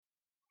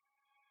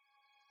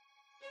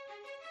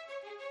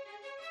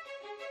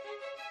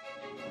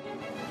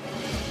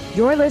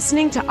You're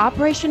listening to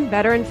Operation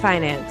Veteran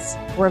Finance,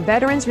 where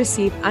veterans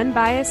receive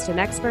unbiased and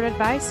expert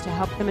advice to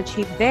help them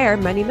achieve their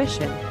money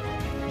mission.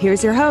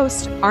 Here's your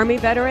host, Army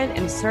veteran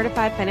and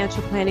certified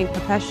financial planning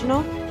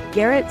professional,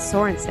 Garrett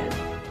Sorensen.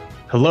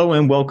 Hello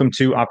and welcome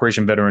to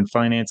Operation Veteran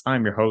Finance.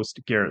 I'm your host,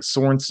 Garrett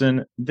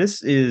Sorensen.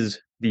 This is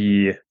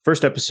the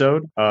first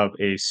episode of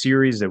a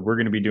series that we're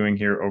going to be doing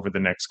here over the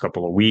next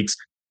couple of weeks.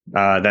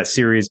 That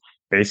series,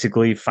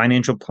 basically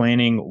Financial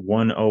Planning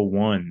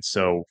 101.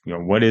 So,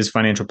 what is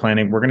financial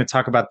planning? We're going to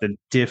talk about the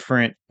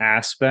different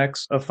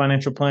aspects of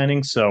financial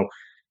planning. So,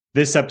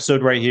 this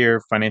episode right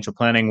here, Financial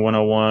Planning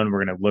 101,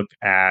 we're going to look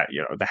at,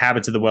 the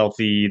habits of the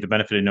wealthy, the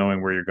benefit of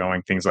knowing where you're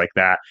going, things like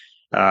that.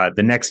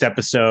 The next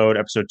episode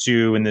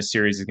 2 in this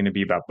series is going to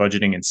be about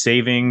budgeting and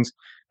savings.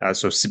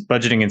 So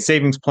budgeting and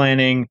savings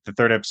planning. The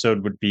third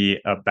episode would be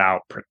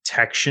about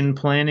protection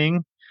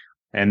planning.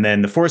 And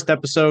then the fourth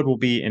episode will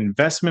be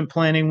investment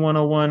planning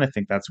 101. I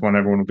think that's one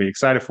everyone will be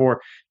excited for.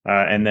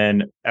 And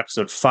then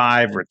episode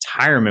 5,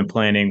 retirement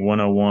planning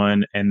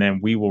 101. And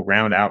then we will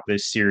round out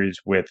this series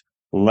with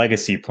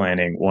legacy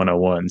planning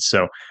 101.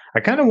 So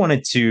I kind of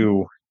wanted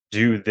to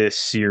do this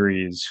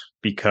series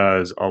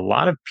because a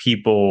lot of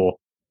people,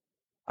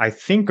 I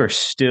think, are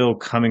still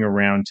coming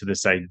around to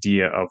this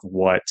idea of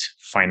what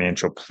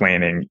financial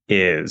planning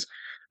is.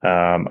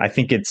 I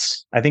think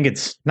it's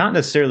not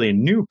necessarily a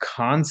new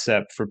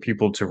concept for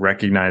people to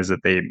recognize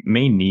that they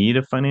may need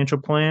a financial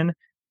plan,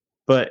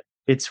 but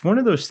it's one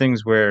of those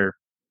things where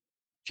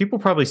people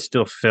probably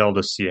still fail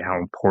to see how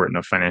important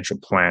a financial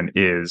plan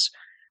is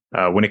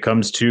when it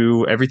comes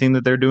to everything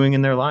that they're doing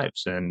in their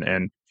lives.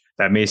 And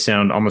that may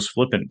sound almost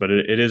flippant, but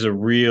it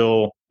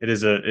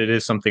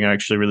is something I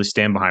actually really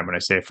stand behind when I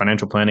say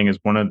financial planning is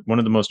one of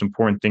the most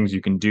important things you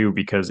can do,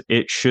 because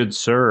it should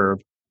serve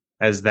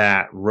as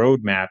that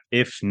roadmap,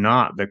 if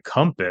not the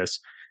compass,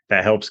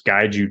 that helps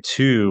guide you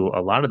to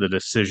a lot of the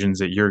decisions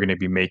that you're going to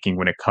be making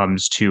when it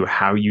comes to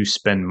how you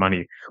spend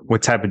money,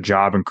 what type of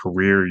job and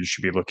career you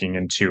should be looking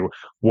into,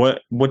 what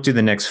do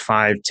the next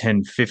 5,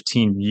 10,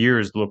 15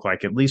 years look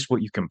like, at least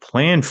what you can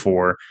plan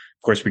for.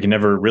 Of course, we can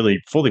never really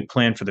fully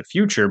plan for the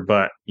future,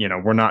 but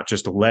we're not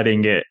just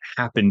letting it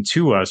happen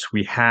to us.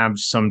 We have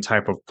some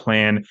type of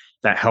plan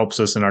that helps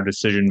us in our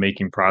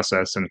decision-making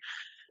process. And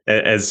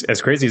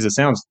as crazy as it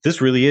sounds, this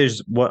really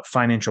is what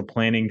financial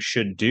planning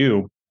should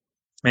do.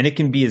 And it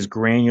can be as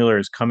granular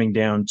as coming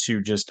down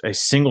to just a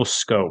single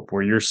scope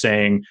where you're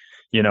saying,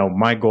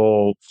 my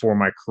goal for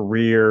my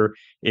career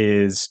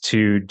is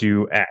to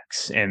do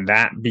X, and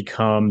that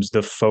becomes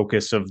the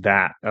focus of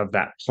that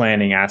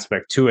planning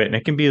aspect to it. And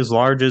it can be as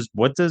large as,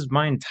 what does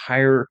my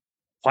entire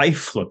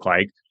life look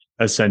like,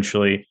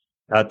 essentially,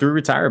 through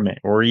retirement,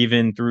 or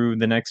even through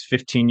the next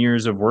 15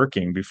 years of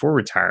working before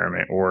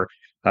retirement, or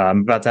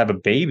I'm about to have a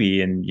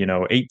baby, and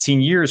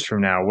 18 years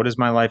from now, what is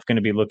my life going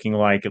to be looking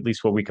like? At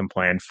least what we can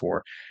plan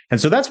for.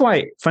 And so that's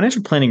why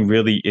financial planning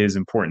really is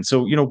important.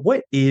 So,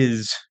 what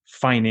is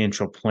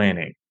financial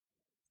planning?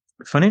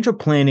 Financial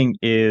planning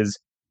is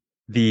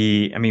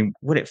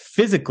what it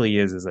physically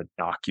is a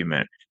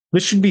document.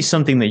 This should be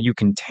something that you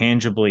can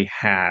tangibly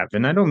have.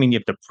 And I don't mean you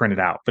have to print it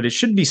out, but it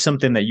should be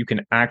something that you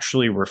can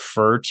actually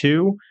refer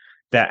to,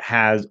 that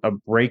has a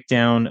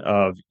breakdown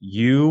of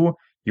you,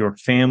 your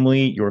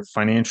family, your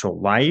financial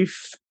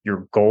life,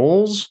 your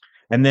goals,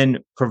 and then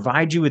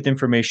provide you with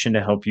information to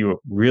help you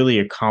really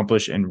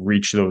accomplish and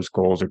reach those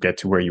goals or get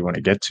to where you want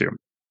to get to.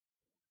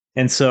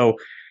 And so,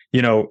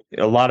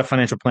 a lot of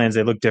financial plans,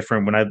 they look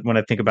different. When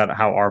I think about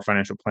how our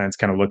financial plans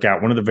kind of look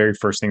at, one of the very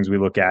first things we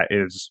look at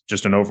is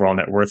just an overall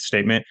net worth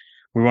statement.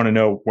 We want to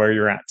know where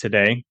you're at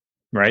today,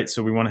 right?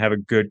 So we want to have a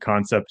good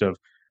concept of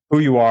who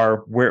you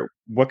are,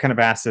 what kind of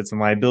assets and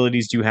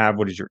liabilities do you have?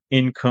 What does your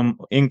income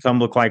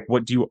look like?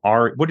 What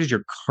does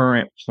your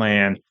current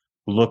plan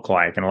look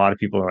like? And a lot of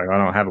people are like,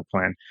 I don't have a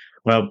plan.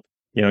 Well,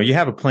 you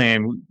have a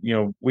plan.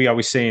 We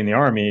always say in the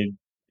Army,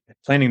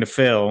 planning to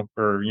fail,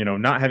 or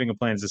not having a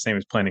plan is the same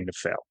as planning to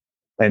fail.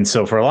 And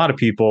so for a lot of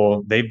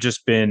people, they've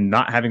just been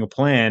not having a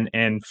plan,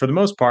 and for the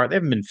most part, they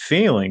haven't been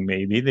failing.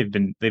 Maybe they've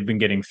been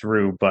getting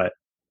through, but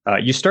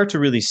you start to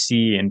really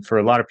see, and for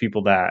a lot of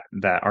people that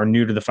are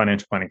new to the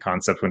financial planning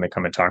concept, when they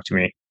come and talk to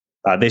me,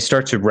 they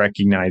start to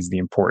recognize the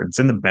importance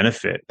and the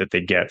benefit that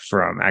they get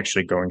from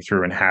actually going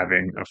through and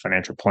having a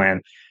financial plan.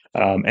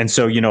 And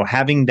so,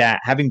 having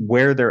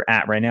where they're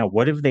at right now,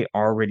 what have they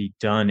already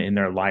done in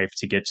their life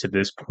to get to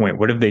this point?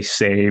 What have they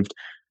saved?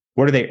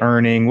 What are they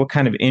earning? What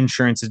kind of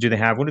insurances do they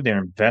have? What do their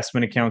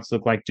investment accounts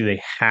look like? Do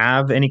they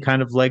have any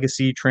kind of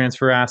legacy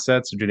transfer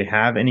assets? Or do they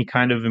have any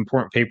kind of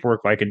important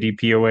paperwork like a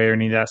DPOA or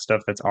any of that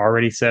stuff that's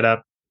already set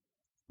up?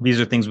 These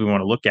are things we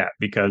want to look at,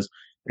 because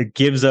it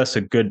gives us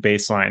a good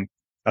baseline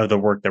of the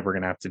work that we're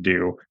going to have to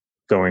do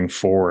going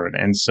forward.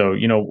 And so,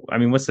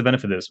 what's the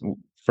benefit of this?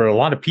 For a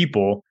lot of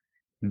people,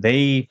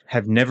 they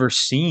have never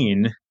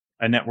seen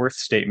a net worth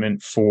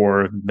statement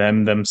for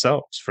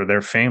themselves, for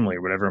their family,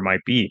 whatever it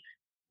might be.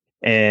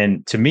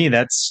 And to me,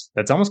 that's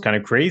almost kind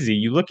of crazy.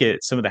 You look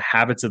at some of the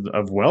habits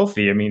of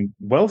wealthy.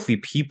 Wealthy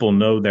people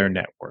know their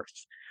net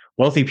worth.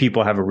 Wealthy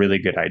people have a really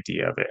good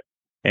idea of it.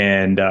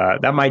 And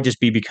that might just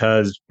be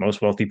because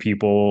most wealthy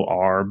people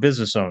are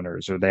business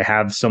owners, or they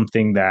have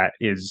something that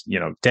is,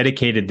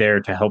 dedicated there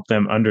to help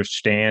them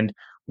understand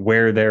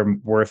where their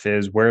worth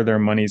is, where their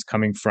money's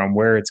coming from,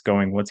 where it's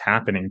going, what's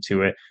happening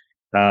to it.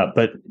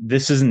 But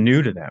this isn't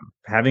new to them.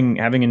 Having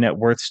a net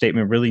worth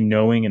statement, really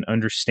knowing and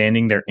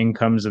understanding their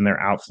incomes and their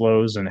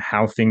outflows and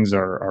how things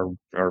are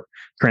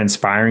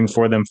transpiring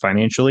for them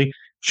financially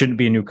shouldn't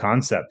be a new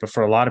concept. But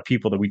for a lot of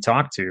people that we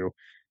talk to,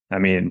 I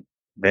mean,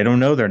 they don't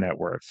know their net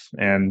worth.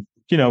 And,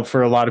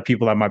 for a lot of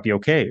people, that might be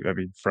okay. I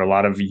mean, for a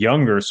lot of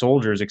younger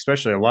soldiers,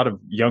 especially a lot of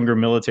younger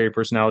military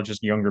personnel,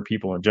 just younger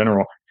people in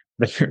general,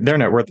 their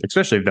net worth,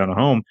 especially if they own a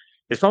home,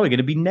 is probably going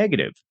to be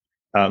negative.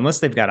 Unless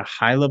they've got a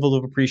high level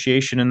of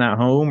appreciation in that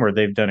home, or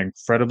they've done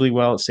incredibly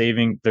well at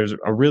saving, there's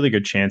a really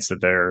good chance that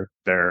their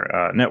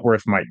net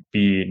worth might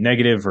be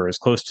negative or as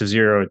close to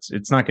zero.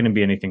 It's not going to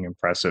be anything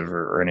impressive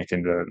or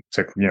anything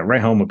to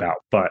write home about.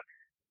 But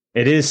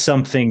it is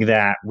something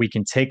that we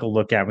can take a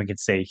look at. We can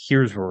say,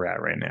 here's where we're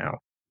at right now.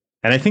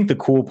 And I think the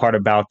cool part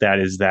about that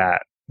is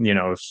that,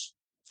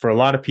 for a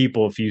lot of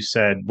people, if you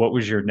said, what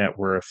was your net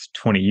worth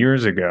 20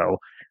 years ago,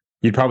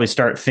 you'd probably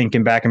start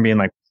thinking back and being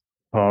like,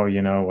 oh,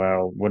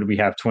 well, what did we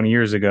have 20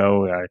 years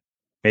ago?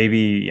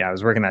 Maybe, yeah, I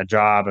was working that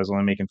job. I was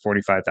only making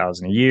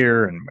 45,000 a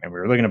year, and we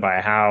were looking to buy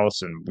a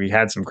house, and we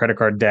had some credit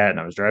card debt, and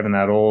I was driving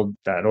that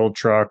old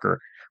truck or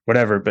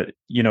whatever. But,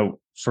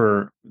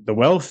 for the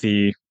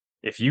wealthy,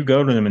 if you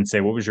go to them and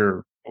say, what was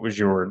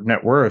your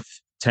net worth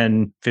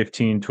 10,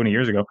 15, 20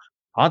 years ago,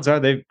 odds are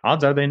they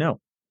know.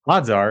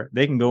 Odds are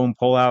they can go and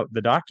pull out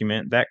the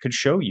document that could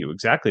show you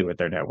exactly what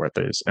their net worth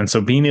is. And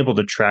so being able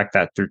to track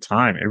that through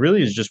time, it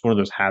really is just one of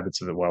those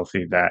habits of the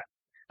wealthy that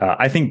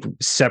I think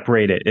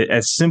separate it.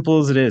 As simple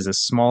as it is, as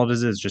small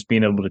as it is, just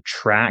being able to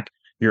track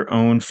your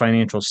own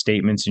financial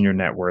statements and your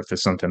net worth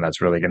is something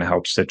that's really going to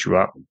help set you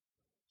up.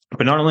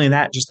 But not only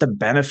that, just the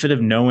benefit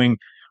of knowing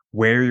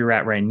where you're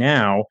at right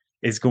now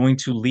is going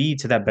to lead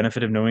to that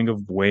benefit of knowing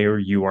of where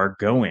you are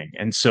going.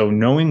 And so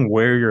knowing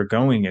where you're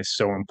going is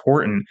so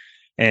important.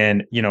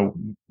 And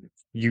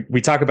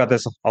we talk about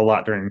this a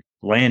lot during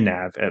land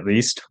nav. At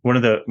least one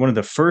of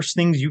the first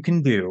things you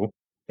can do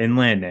in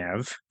land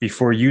nav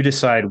before you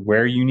decide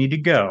where you need to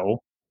go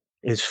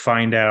is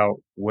find out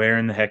where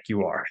in the heck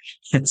you are.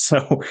 And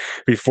so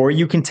before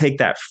you can take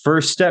that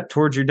first step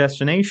towards your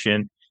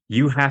destination,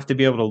 you have to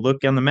be able to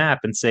look on the map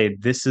and say,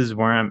 this is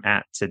where I'm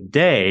at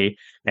today,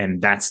 and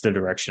that's the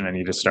direction I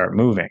need to start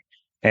moving.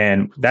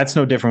 And that's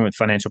no different with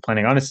financial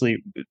planning.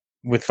 Honestly,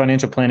 with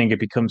financial planning, it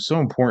becomes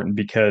so important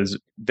because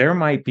there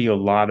might be a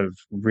lot of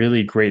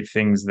really great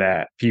things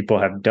that people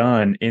have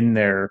done in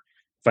their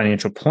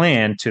financial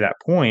plan to that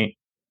point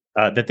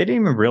that they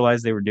didn't even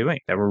realize they were doing,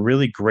 that were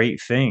really great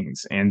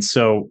things. And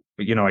so,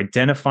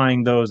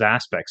 identifying those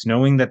aspects,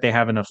 knowing that they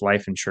have enough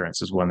life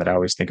insurance is one that I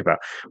always think about.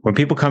 When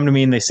people come to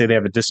me and they say they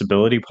have a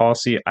disability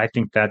policy, I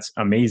think that's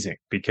amazing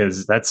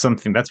because that's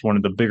one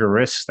of the bigger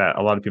risks that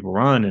a lot of people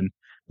run. And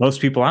most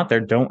people out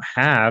there don't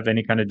have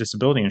any kind of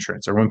disability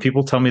insurance. Or when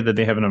people tell me that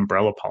they have an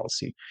umbrella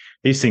policy,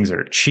 these things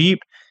are cheap,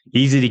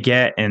 easy to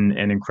get, and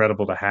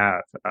incredible to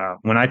have.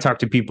 When I talk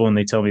to people and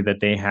they tell me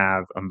that they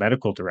have a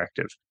medical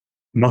directive,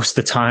 most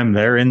of the time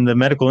they're in the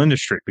medical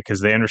industry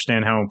because they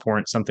understand how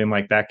important something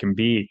like that can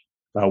be.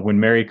 When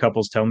married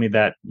couples tell me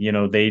that,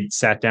 they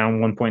sat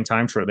down one point in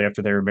time shortly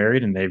after they were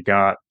married and they've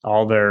got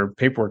all their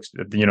paperwork,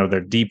 their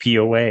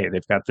DPOA,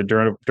 they've got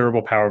the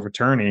durable power of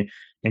attorney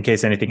in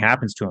case anything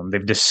happens to them.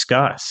 They've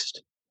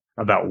discussed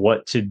about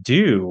what to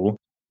do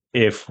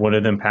if one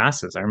of them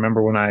passes. I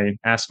remember when I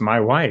asked my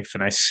wife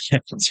and I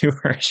said to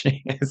her,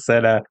 she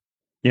said,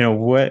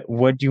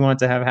 what do you want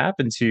to have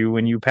happen to you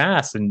when you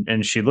pass?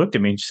 And she looked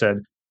at me and she said,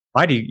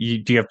 why do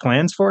you have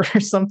plans for it or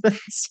something?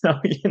 So,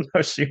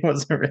 she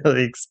wasn't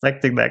really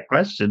expecting that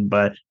question,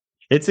 but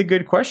it's a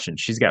good question.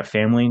 She's got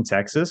family in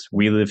Texas.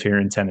 We live here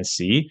in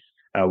Tennessee.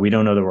 We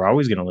don't know that we're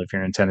always going to live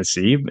here in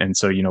Tennessee. And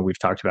so, we've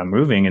talked about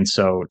moving. And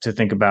so to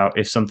think about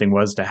if something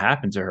was to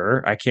happen to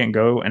her, I can't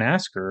go and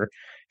ask her,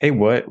 hey,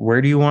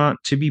 where do you want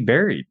to be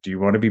buried? Do you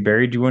want to be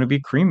buried? Do you want to be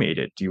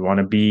cremated? Do you want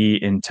to be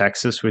in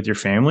Texas with your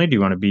family? Do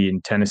you want to be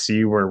in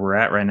Tennessee where we're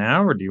at right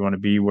now? Or do you want to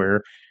be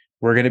where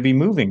we're going to be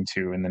moving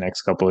to in the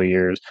next couple of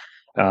years?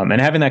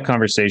 And having that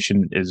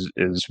conversation is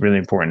really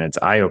important. It's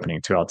eye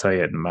opening too. I'll tell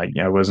you.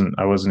 I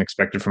wasn't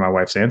expected for my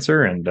wife's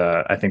answer, and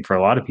I think for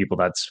a lot of people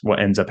that's what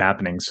ends up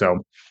happening. So,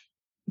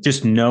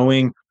 just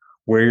knowing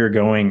where you're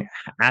going,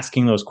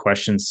 asking those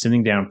questions,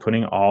 sitting down,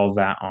 putting all of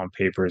that on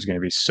paper is going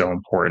to be so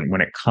important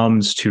when it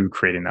comes to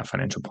creating that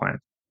financial plan.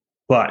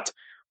 But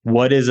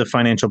what is a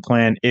financial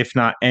plan, if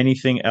not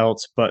anything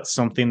else, but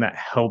something that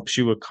helps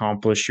you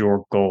accomplish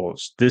your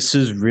goals? This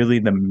is really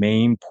the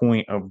main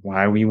point of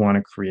why we want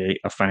to create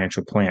a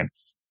financial plan.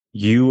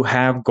 You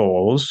have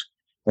goals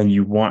and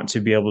you want to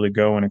be able to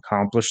go and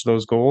accomplish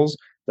those goals.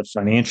 The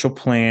financial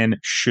plan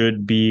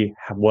should be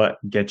what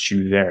gets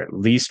you there, at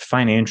least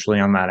financially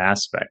on that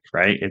aspect,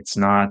 right? It's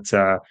not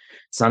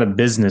a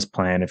business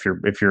plan. If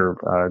your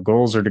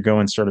goals are to go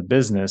and start a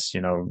business,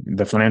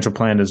 the financial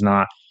plan does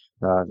not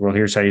well,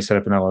 here's how you set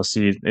up an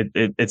LLC.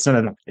 It's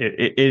not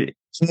it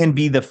can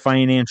be the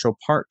financial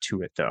part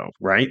to it though,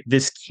 right?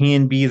 This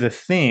can be the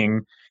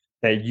thing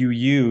that you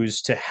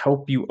use to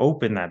help you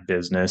open that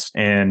business.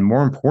 And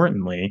more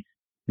importantly,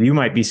 you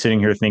might be sitting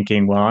here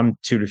thinking, well, I'm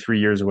 2 to 3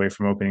 years away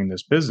from opening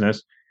this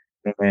business.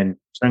 And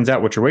turns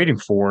out what you're waiting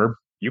for,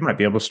 you might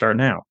be able to start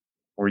now.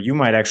 Or you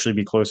might actually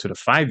be closer to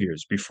 5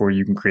 years before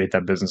you can create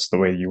that business the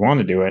way you want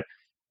to do it.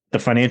 The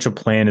financial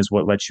plan is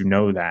what lets you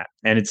know that.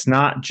 And it's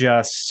not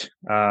just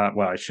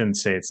well, I shouldn't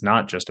say it's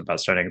not just about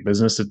starting a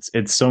business.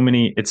 It's so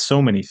many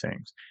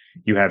things.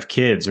 You have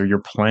kids or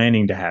you're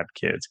planning to have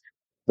kids.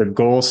 The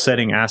goal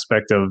setting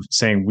aspect of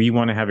saying we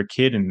want to have a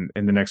kid in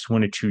the next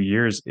 1 to 2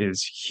 years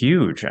is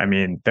huge. I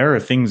mean, there are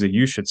things that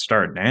you should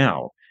start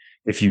now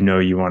if you know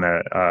you want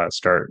to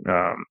start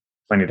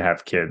planning to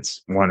have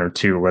kids, one or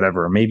two, or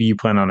whatever. Or maybe you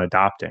plan on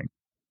adopting.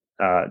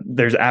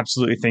 There's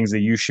absolutely things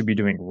that you should be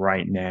doing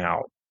right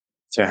now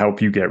to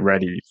help you get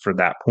ready for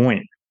that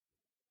point.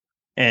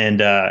 And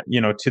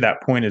to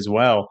that point as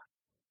well,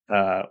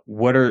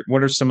 what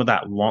are some of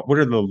that what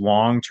are the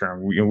long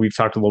term? We've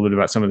talked a little bit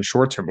about some of the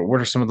short term, but what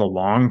are some of the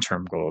long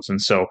term goals?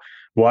 And so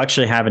we'll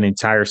actually have an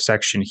entire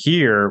section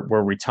here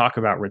where we talk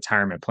about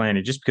retirement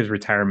planning, just because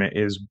retirement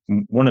is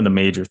one of the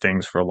major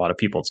things for a lot of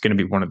people. It's going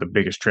to be one of the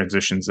biggest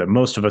transitions that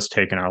most of us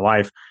take in our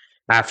life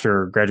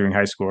after graduating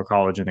high school or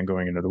college and then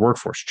going into the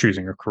workforce,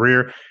 choosing a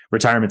career.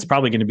 Retirement's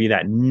probably going to be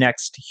that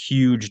next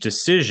huge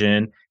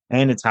decision,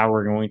 and it's how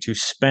we're going to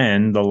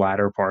spend the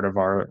latter part of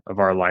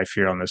our life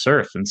here on this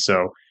earth. And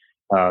so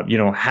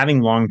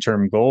having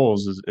long-term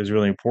goals is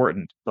really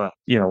important. But,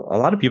 a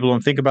lot of people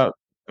don't think about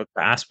the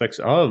aspects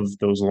of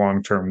those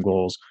long-term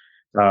goals.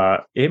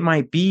 It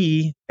might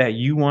be that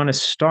you want to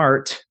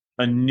start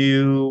a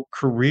new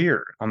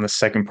career on the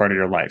second part of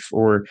your life,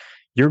 or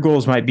your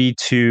goals might be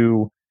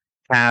to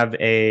have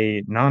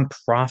a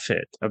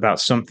nonprofit about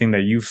something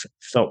that you've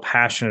felt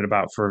passionate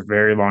about for a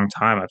very long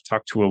time. I've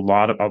talked to a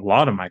lot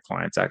of my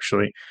clients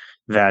actually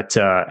that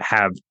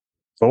have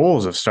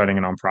goals of starting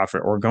a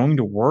nonprofit or going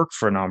to work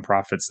for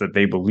nonprofits that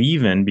they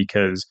believe in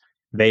because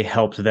they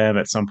helped them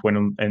at some point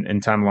in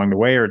time along the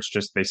way, or it's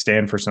just they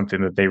stand for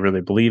something that they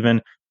really believe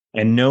in.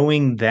 And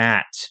knowing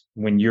that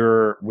when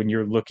you're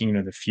looking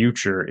into the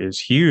future is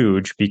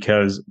huge,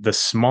 because the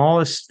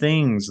smallest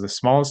things, the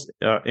smallest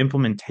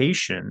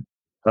implementation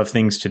of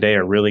things today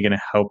are really going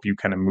to help you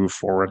kind of move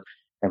forward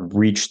and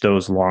reach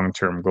those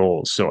long-term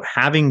goals. So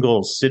having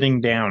goals,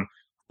 sitting down,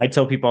 I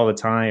tell people all the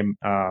time,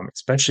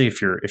 especially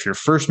if you're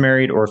first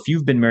married, or if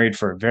you've been married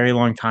for a very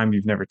long time,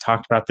 you've never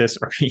talked about this,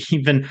 or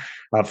even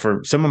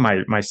for some of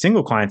my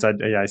single clients,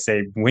 I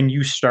say when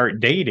you start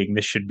dating,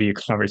 this should be a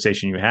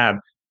conversation you have.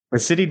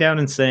 But sitting down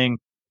and saying,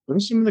 what are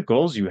some of the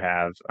goals you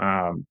have?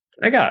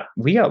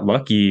 We got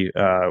lucky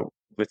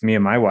with me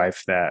and my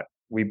wife that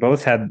we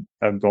both had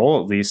a goal,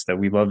 at least, that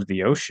we loved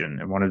the ocean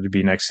and wanted to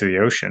be next to the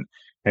ocean.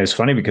 And it's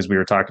funny because we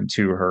were talking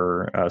to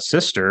her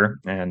sister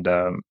and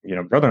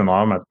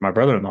brother-in-law, my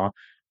brother-in-law,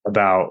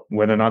 about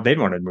whether or not they'd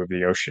want to move to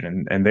the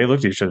ocean, and they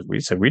looked at each other.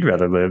 We said we'd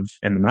rather live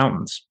in the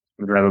mountains.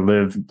 We'd rather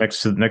live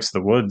next to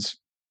the woods.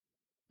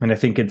 And I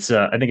think it's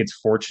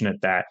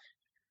fortunate that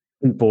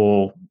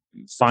people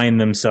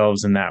find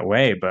themselves in that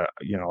way. But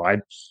I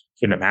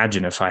can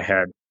imagine if I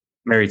had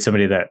married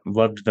somebody that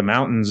loved the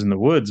mountains and the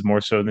woods more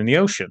so than the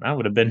ocean, that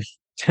would have been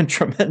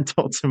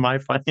detrimental to my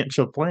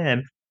financial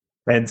plan.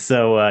 And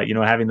so,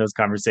 having those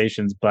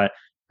conversations, but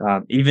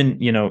even,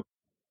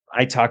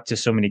 I talk to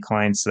so many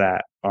clients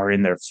that are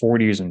in their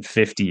 40s and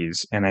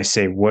 50s, and I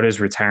say, what does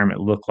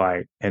retirement look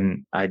like?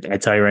 And I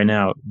tell you right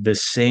now, the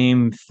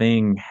same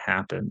thing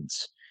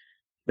happens.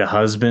 The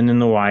husband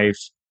and the wife,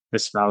 the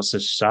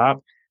spouses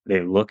stop,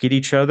 they look at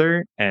each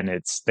other, and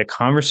it's the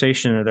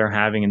conversation that they're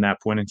having in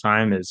that point in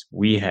time is,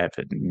 we have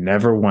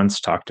never once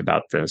talked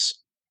about this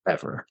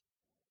ever.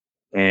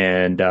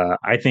 And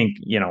I think,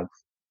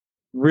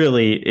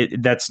 really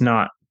that's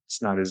not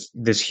it's not as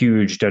this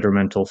huge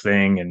detrimental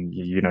thing, and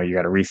you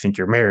got to rethink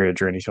your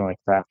marriage or anything like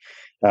that.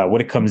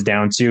 What it comes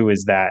down to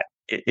is that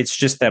it's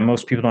just that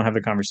most people don't have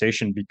the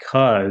conversation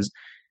because,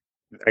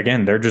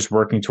 again, they're just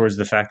working towards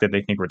the fact that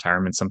they think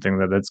retirement's something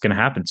that's going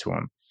to happen to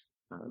them.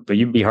 But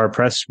you'd be hard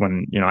pressed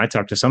when I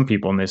talk to some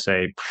people and they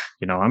say,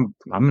 I'm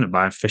going to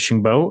buy a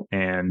fishing boat,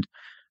 and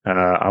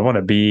I want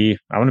to be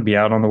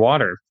out on the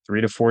water 3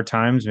 to 4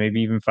 times,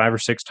 maybe even 5 or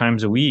 6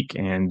 times a week.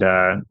 And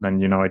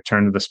then I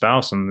turn to the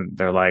spouse and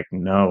they're like,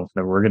 no,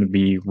 that we're going to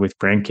be with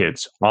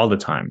grandkids all the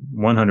time,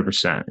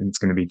 100%. And it's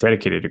going to be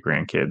dedicated to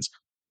grandkids.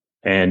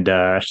 And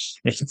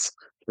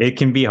it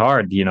can be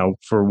hard,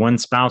 for one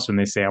spouse when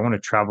they say, I want to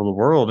travel the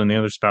world, and the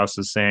other spouse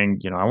is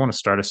saying, I want to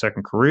start a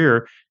second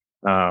career.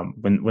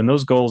 When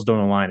those goals don't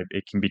align,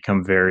 it can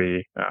become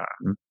very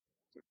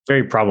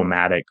very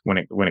problematic when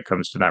it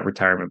comes to that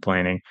retirement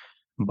planning.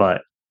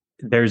 But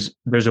there's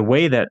a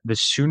way that the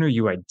sooner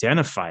you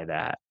identify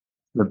that,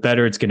 the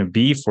better it's going to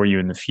be for you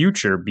in the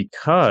future,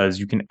 because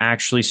you can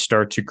actually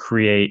start to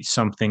create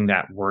something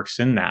that works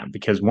in that.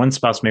 Because one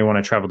spouse may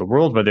want to travel the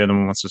world, but the other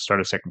one wants to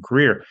start a second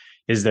career.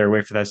 Is there a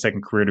way for that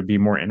second career to be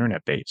more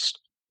internet based?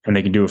 and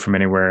they can do it from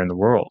anywhere in the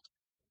world.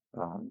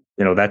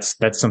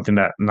 That's something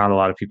that not a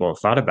lot of people have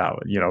thought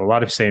about. A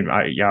lot of saying,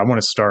 I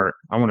want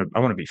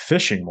to be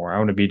fishing more. I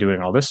want to be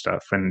doing all this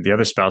stuff. And the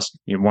other spouse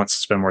wants to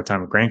spend more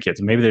time with grandkids.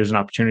 And maybe there's an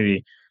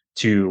opportunity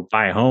to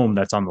buy a home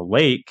that's on the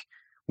lake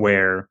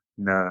where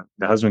the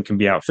husband can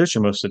be out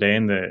fishing most of the day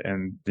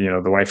and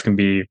the wife can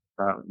be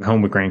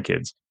home with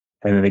grandkids.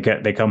 And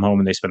then they come home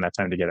and they spend that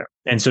time together.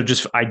 And so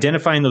just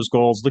identifying those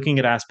goals, looking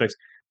at aspects,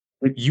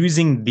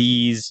 using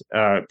these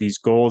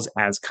goals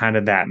as kind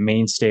of that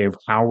mainstay of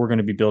how we're going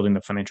to be building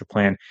the financial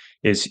plan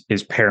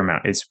is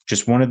paramount. It's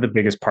just one of the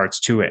biggest parts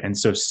to it. And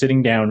so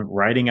sitting down,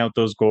 writing out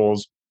those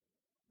goals,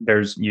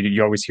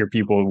 you always hear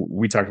people,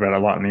 we talked about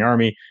it a lot in the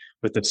Army,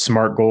 with the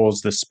SMART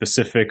goals, the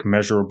specific,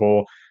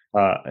 measurable,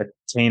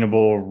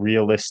 attainable,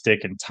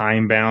 realistic, and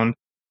time bound.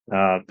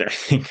 I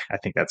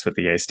think that's what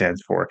the A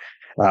stands for.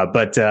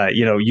 But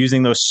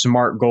using those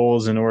SMART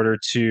goals in order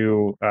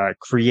to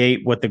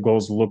create what the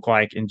goals look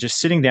like, and just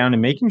sitting down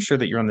and making sure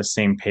that you're on the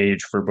same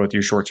page for both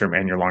your short-term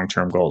and your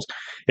long-term goals.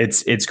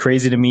 It's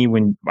crazy to me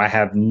when I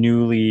have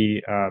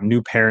new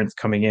parents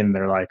coming in.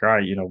 They're like, all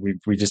right,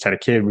 we just had a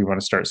kid. We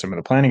want to start some of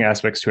the planning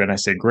aspects to it. And I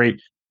say,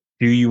 great.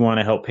 Do you want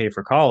to help pay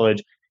for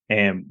college?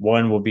 And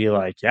one will be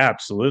like, yeah,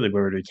 absolutely,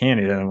 wherever we can.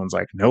 And the other one's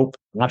like, nope,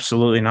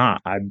 absolutely not.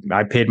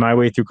 I paid my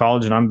way through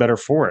college and I'm better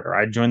for it. Or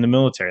I joined the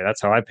military.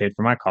 That's how I paid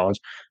for my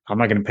college. I'm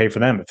not going to pay for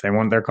them. If they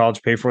want their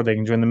college paid for, they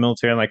can join the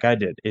military like I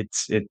did.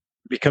 It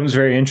becomes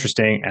very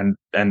interesting.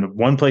 And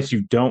one place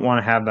you don't want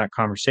to have that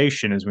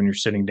conversation is when you're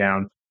sitting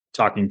down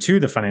talking to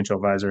the financial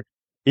advisor.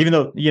 Even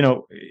though,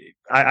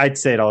 I'd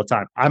say it all the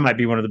time. I might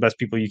be one of the best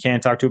people you can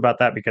talk to about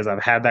that because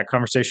I've had that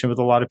conversation with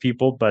a lot of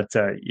people. But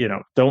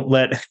don't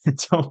let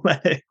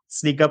it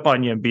sneak up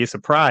on you and be a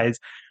surprise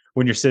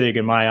when you're sitting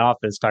in my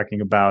office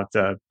talking about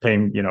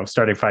paying,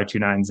 starting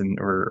 529s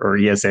or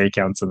ESA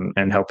accounts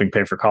and helping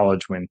pay for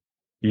college when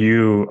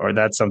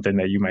that's something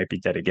that you might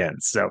be dead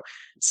against. So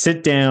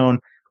sit down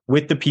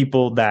with the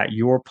people that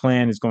your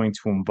plan is going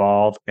to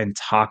involve and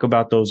talk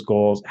about those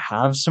goals.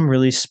 Have some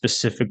really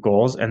specific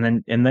goals, and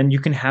then you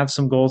can have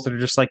some goals that are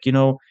just like,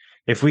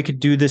 if we could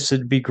do this,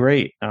 it'd be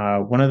great.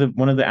 One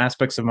of the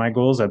aspects of my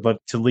goals, I'd love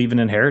to leave an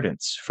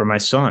inheritance for my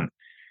son,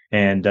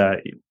 and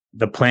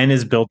the plan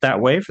is built that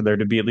way for there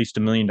to be at least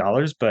 $1 million.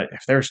 But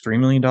if there's $3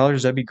 million,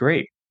 that'd be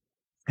great.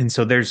 And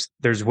so there's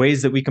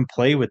ways that we can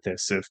play with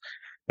this. If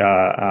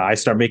I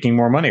start making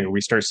more money, or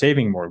we start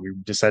saving more, we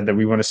decide that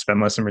we want to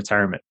spend less in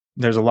retirement.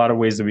 There's a lot of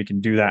ways that we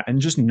can do that.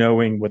 And just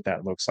knowing what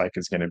that looks like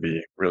is going to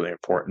be really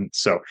important.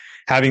 So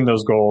having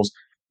those goals,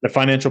 the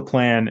financial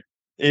plan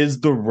is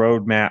the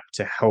roadmap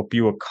to help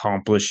you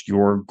accomplish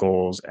your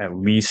goals, at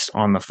least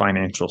on the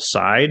financial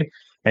side.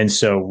 And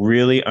so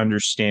really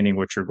understanding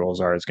what your goals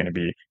are is going to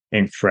be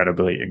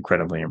incredibly,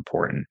 incredibly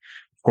important.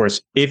 Of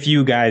course, if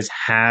you guys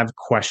have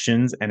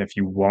questions and if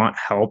you want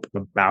help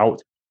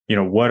about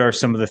what are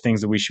some of the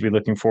things that we should be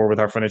looking for with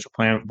our financial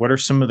plan? What are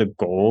some of the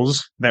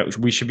goals that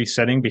we should be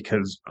setting?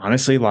 Because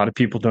honestly, a lot of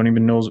people don't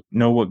even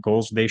know what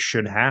goals they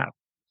should have.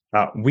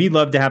 We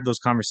love to have those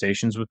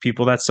conversations with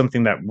people. That's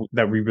something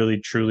that we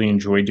really, truly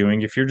enjoy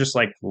doing. If you're just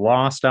like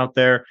lost out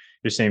there,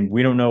 you're saying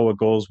we don't know what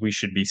goals we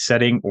should be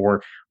setting,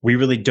 or we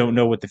really don't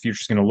know what the future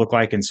is going to look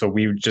like. And so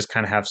we just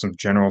kind of have some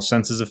general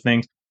senses of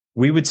things.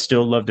 We would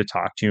still love to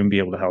talk to you and be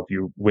able to help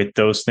you with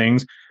those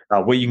things.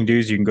 What you can do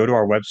is you can go to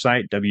our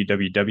website,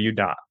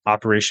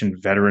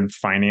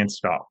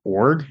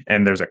 www.operationveteranfinance.org,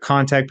 and there's a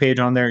contact page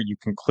on there. You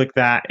can click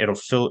that. It'll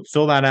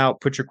fill that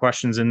out, put your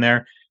questions in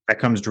there. That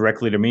comes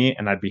directly to me,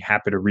 and I'd be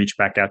happy to reach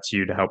back out to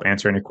you to help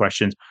answer any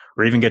questions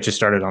or even get you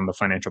started on the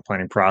financial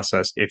planning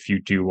process if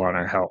you do want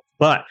to help.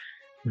 But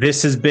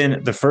this has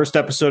been the first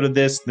episode of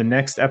this. The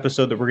next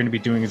episode that we're going to be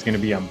doing is going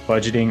to be on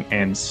budgeting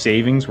and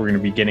savings. We're going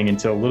to be getting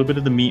into a little bit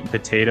of the meat and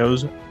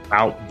potatoes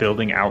about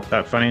building out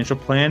that financial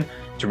plan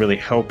to really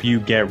help you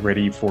get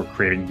ready for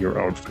creating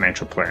your own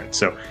financial plan.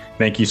 So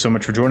thank you so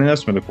much for joining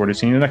us. We look forward to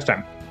seeing you next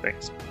time.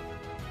 Thanks.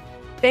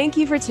 Thank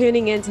you for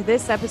tuning in to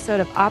this episode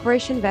of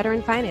Operation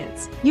Veteran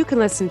Finance. You can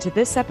listen to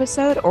this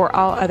episode or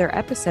all other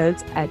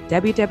episodes at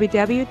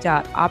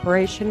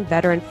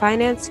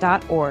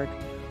www.operationveteranfinance.org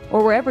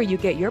or wherever you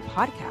get your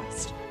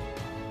podcast.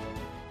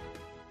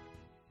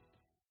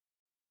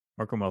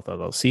 Markham Wealth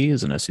LLC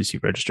is an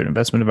SEC-registered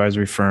investment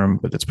advisory firm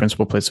with its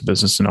principal place of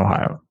business in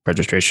Ohio.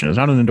 Registration is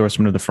not an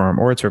endorsement of the firm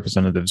or its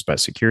representatives by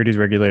securities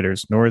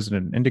regulators, nor is it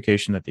an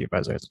indication that the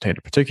advisor has attained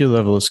a particular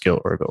level of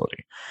skill or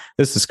ability.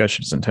 This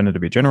discussion is intended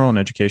to be general and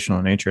educational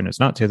in nature and is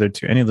not tailored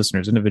to any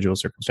listener's individual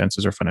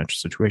circumstances or financial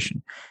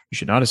situation. You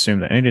should not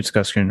assume that any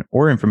discussion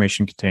or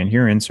information contained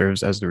herein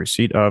serves as the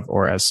receipt of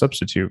or as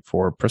substitute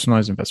for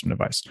personalized investment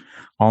advice.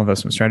 All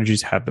investment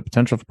strategies have the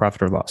potential for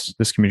profit or loss.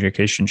 This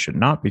communication should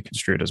not be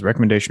construed as a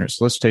recommendation or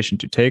solicitation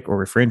to take or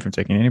refrain from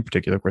taking any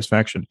particular course of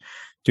action.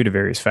 Due to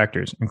various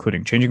factors,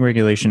 including changing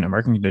regulation and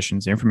market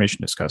conditions, the information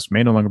discussed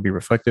may no longer be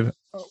reflective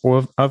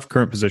of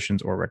current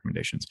positions or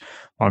recommendations.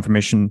 All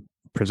information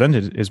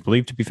presented is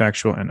believed to be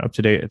factual and up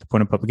to date at the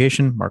point of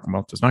publication. Markham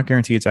Wealth does not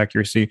guarantee its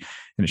accuracy,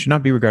 and it should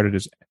not be regarded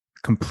as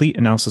complete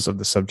analysis of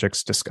the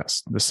subjects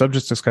discussed. The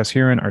subjects discussed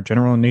herein are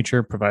general in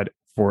nature, provide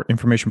for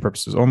information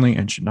purposes only,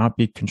 and should not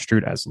be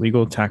construed as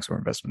legal, tax, or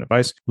investment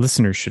advice.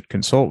 Listeners should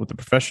consult with the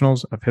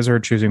professionals of his or her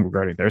choosing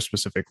regarding their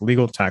specific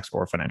legal, tax,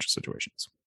 or financial situations.